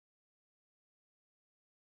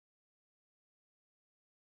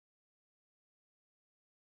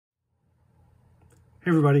Hey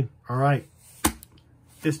everybody, all right,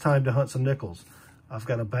 it's time to hunt some nickels. I've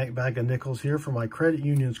got a bag of nickels here from my credit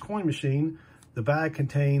union's coin machine. The bag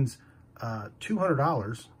contains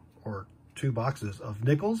 $200 or 2 boxes of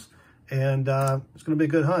nickels, and it's gonna be a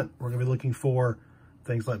good hunt. We're gonna be looking for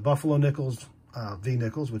things like buffalo nickels, V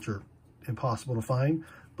nickels, which are impossible to find,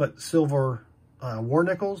 but silver war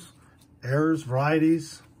nickels, errors,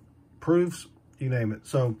 varieties, proofs, you name it.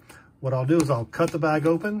 So what I'll do is I'll cut the bag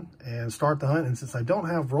open and start the hunt. And since I don't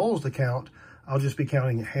have rolls to count, I'll just be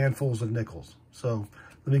counting handfuls of nickels. So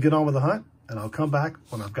let me get on with the hunt and I'll come back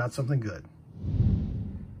when I've got something good.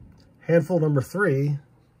 Handful number 3,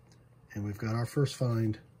 and we've got our first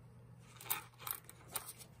find.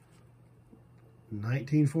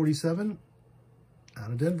 1947 out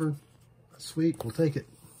of Denver. That's sweet, we'll take it.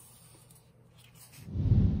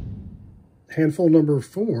 Handful number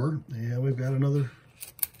 4, and we've got another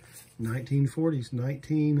 1940s,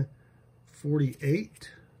 1948.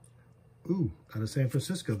 Ooh, out of San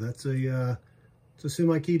Francisco. That's a it's a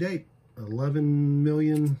Suwanee-Date, 11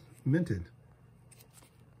 million minted.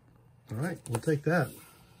 All right, we'll take that.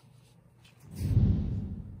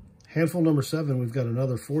 Handful number 7, we've got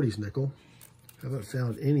another 40s nickel. Haven't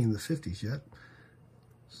found any in the 50s yet.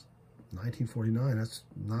 1949, that's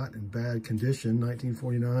not in bad condition.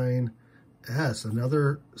 1949, yes,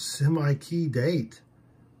 another Suwanee-Date.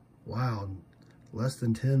 Wow, less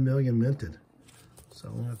than 10 million minted. So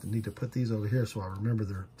I'm gonna need to put these over here so I remember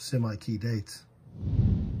they're Suwanee-Dates.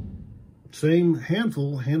 Same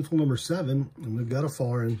handful number 7, and we've got a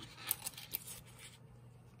foreign.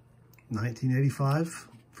 1985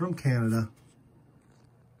 from Canada.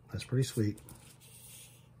 That's pretty sweet.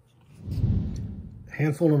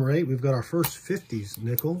 Handful number 8, we've got our first 50s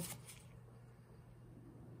nickel.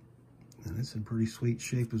 And it's in pretty sweet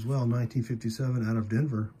shape as well. 1957 out of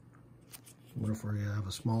Denver. I wonder if we have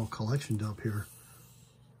a small collection dump here.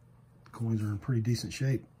 The coins are in pretty decent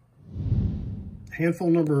shape. Handful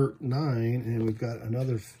number 9, and we've got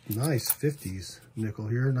another nice 50s nickel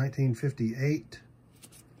here. 1958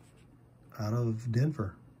 out of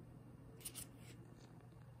Denver.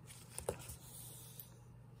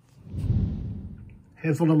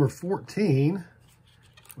 Handful number 14,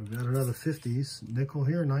 we've got another 50s nickel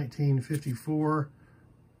here. 1954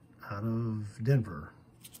 out of Denver.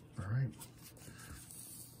 All right.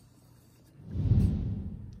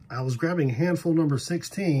 I was grabbing handful number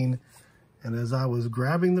 16, and as I was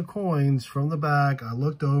grabbing the coins from the bag, I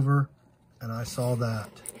looked over and I saw that.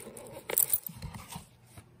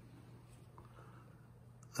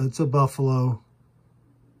 It's a buffalo.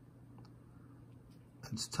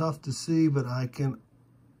 It's tough to see, but I can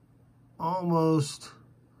almost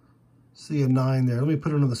see a 9 there. Let me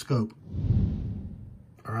put it on the scope.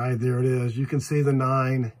 All right, there it is. You can see the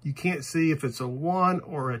 9. You can't see if it's a 1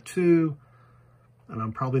 or a 2. And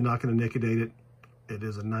I'm probably not going to Nic-a-Date it. It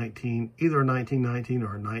is a 19, either a 1919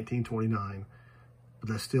 or a 1929. But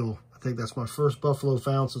that's still, I think that's my first buffalo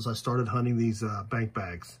found since I started hunting these bank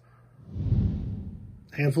bags.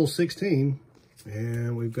 Handful 16,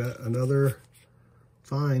 and we've got another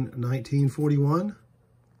find, 1941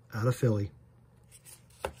 out of Philly.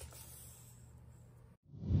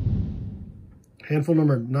 Handful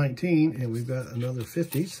number 19, and we've got another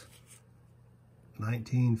 50s,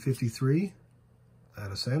 1953. Out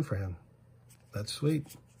of San Fran. That's sweet.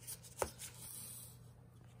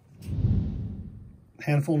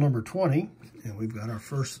 Handful number 20, and we've got our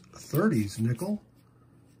first 30s nickel,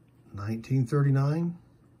 1939.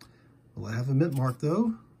 Will I have a mint mark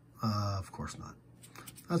though? Of course not.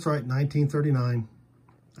 That's right, 1939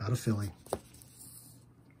 out of Philly.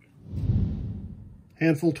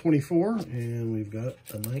 Handful 24, and we've got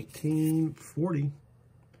a 1940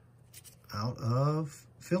 out of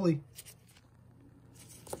Philly.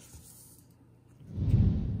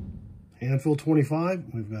 Handful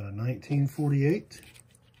 25, we've got a 1948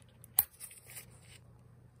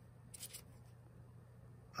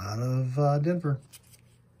 out of Denver.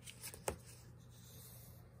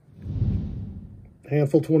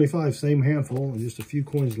 Handful 25, same handful, and just a few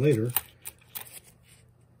coins later,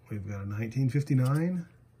 we've got a 1959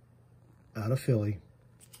 out of Philly.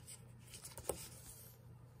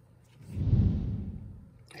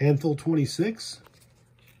 Handful 26,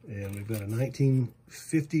 and we've got a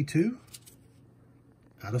 1952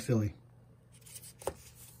 out of Philly.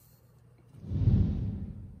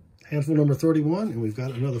 Handful number 31, and we've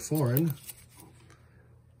got another foreign.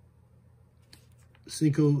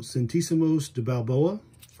 Cinco Centésimos de Balboa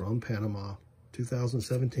from Panama,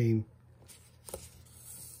 2017.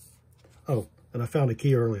 Oh, and I found a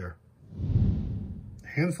key earlier.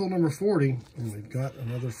 Handful number 40, and we've got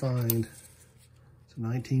another find. It's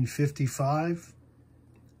 1955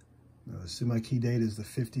 Now the semi-key date is the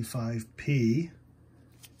 55P.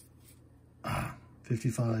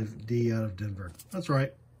 55D out of Denver. That's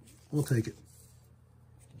right. We'll take it.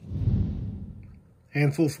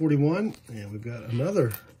 Handful 41, and we've got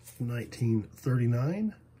another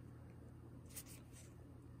 1939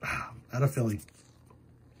 out of Philly.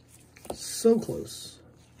 So close.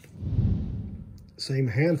 Same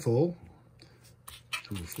handful,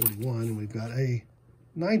 number 41, and we've got a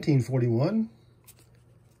 1941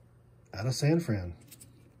 out of San Fran.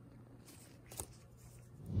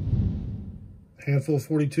 Handful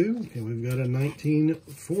 42, and we've got a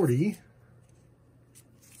 1940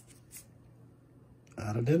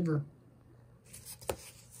 out of Denver.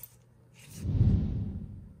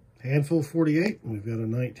 Handful 48, and we've got a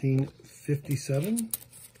 1957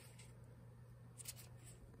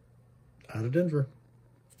 out of Denver.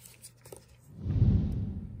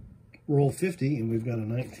 Roll 50, and we've got a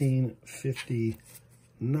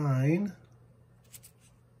 1959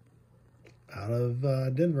 out of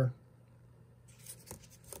Denver.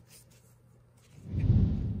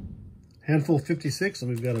 Handful 56, and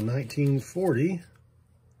we've got a 1940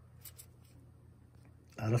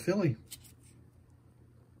 out of Philly.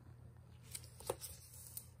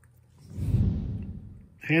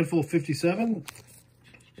 Handful 57,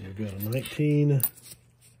 and we've got a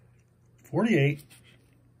 1948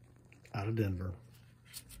 out of Denver.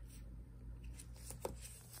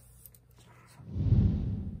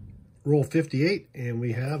 Roll 58, and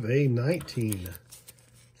we have a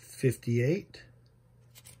 1958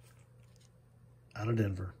 out of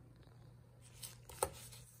Denver.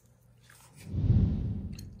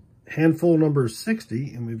 Handful number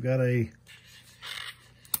 60, and we've got a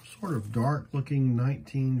sort of dark looking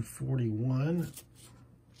 1941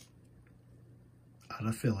 out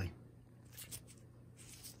of Philly.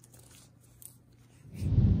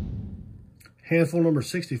 Handful number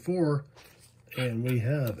 64, and we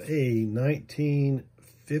have a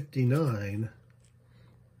 1959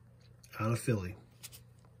 out of Philly.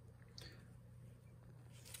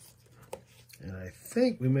 And I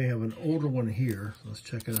think we may have an older one here. Let's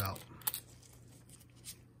check it out.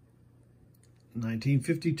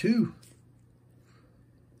 1952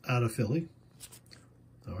 out of Philly.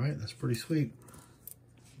 All right, that's pretty sweet.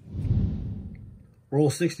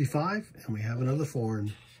 Roll 65, and we have another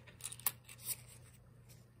foreign.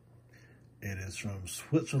 It is from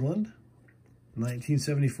Switzerland,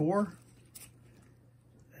 1974.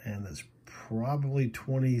 And that's probably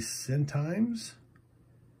 20 centimes.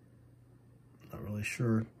 Not really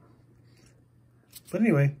sure, but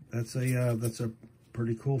anyway, that's a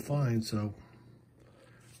pretty cool find. So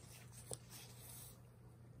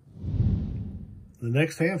the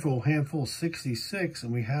next handful 66,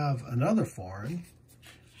 and we have another foreign.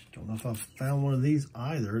 Don't know if I've found one of these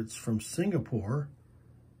either. It's from Singapore,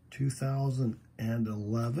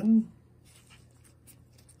 2011,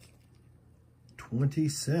 20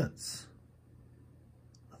 cents.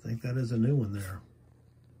 I think that is a new one there.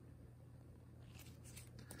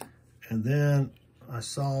 And then I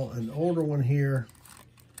saw an older one here,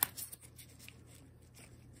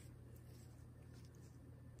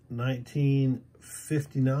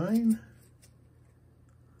 1959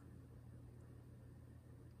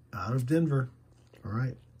 out of Denver. All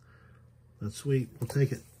right, that's sweet. We'll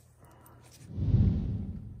take it.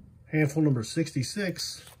 Handful number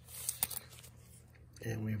 66,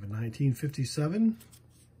 and we have a 1957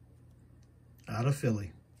 out of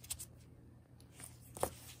Philly.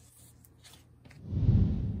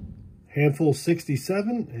 Handful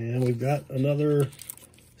 67, and we've got another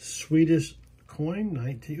Swedish coin,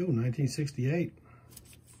 1968.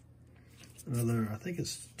 Another, I think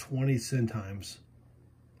it's 20 centimes.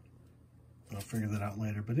 I'll figure that out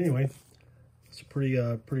later. But anyway, it's a pretty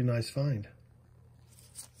nice find.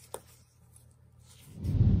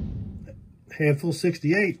 Handful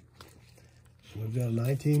 68. We've got a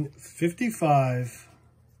 1955.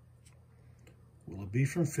 Will it be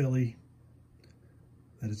from Philly?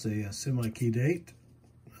 That is a semi-key date.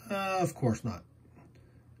 Of course not.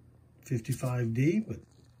 55D, but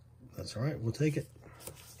that's all right. We'll take it.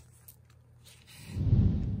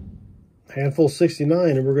 Handful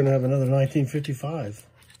 69, and we're going to have another 1955.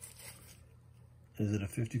 Is it a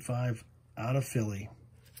 55 out of Philly?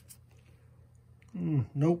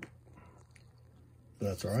 Nope.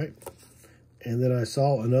 That's all right. And then I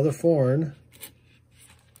saw another foreign,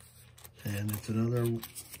 and it's another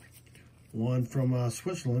one from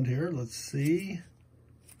Switzerland here. Let's see.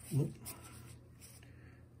 Whoop.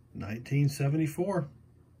 1974.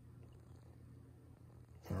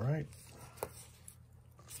 All right.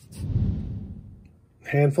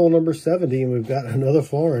 Handful number 70, and we've got another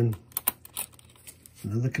foreign.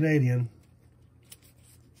 Another Canadian.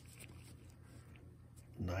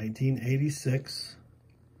 1986.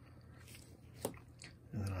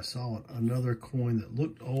 And then I saw another coin that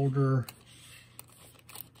looked older.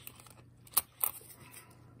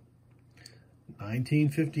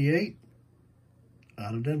 1958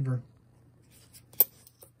 out of Denver.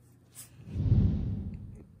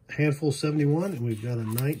 Handful 71, and we've got a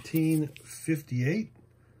 1958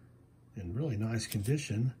 in really nice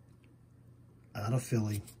condition out of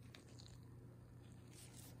Philly.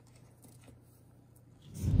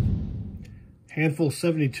 Handful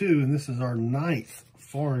 72, and this is our 9th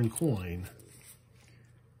foreign coin.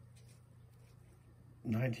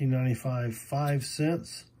 1995, 5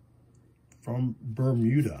 cents from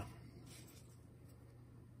Bermuda.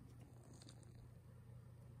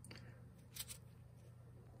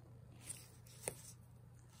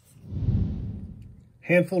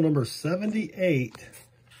 Handful number 78,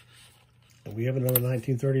 and we have another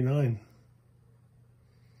 1939.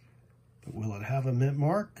 But will it have a mint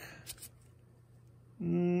mark?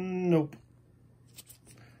 Nope.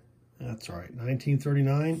 That's right,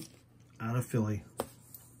 1939 out of Philly.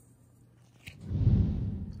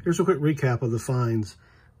 Here's a quick recap of the finds.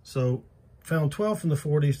 So, found 12 from the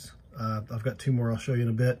 40s. I've got 2 more I'll show you in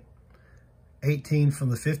a bit. 18 from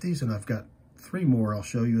the 50s, and I've got 3 more I'll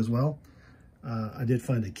show you as well. I did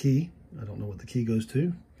find a key. I don't know what the key goes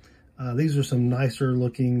to. These are some nicer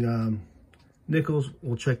looking nickels.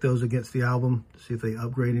 We'll check those against the album to see if they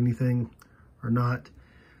upgrade anything or not.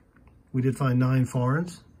 We did find 9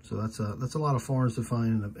 foreigns, so that's a lot of foreigns to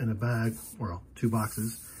find in a bag, or 2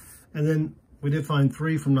 boxes. And then we did find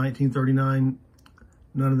 3 from 1939.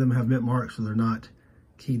 None of them have mint marks, so they're not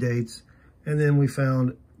key dates. And then we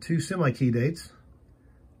found 2 semi-key dates,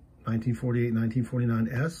 1948, 1949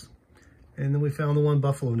 S. And then we found the 1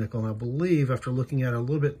 buffalo nickel, and I believe after looking at it a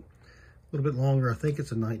little bit longer, I think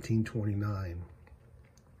it's a 1929.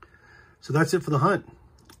 So that's it for the hunt.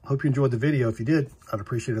 Hope you enjoyed the video. If you did, I'd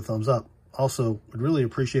appreciate a thumbs up. Also, would really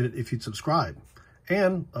appreciate it if you'd subscribe.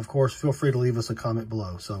 And, of course, feel free to leave us a comment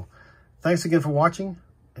below. So, thanks again for watching,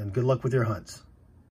 and good luck with your hunts.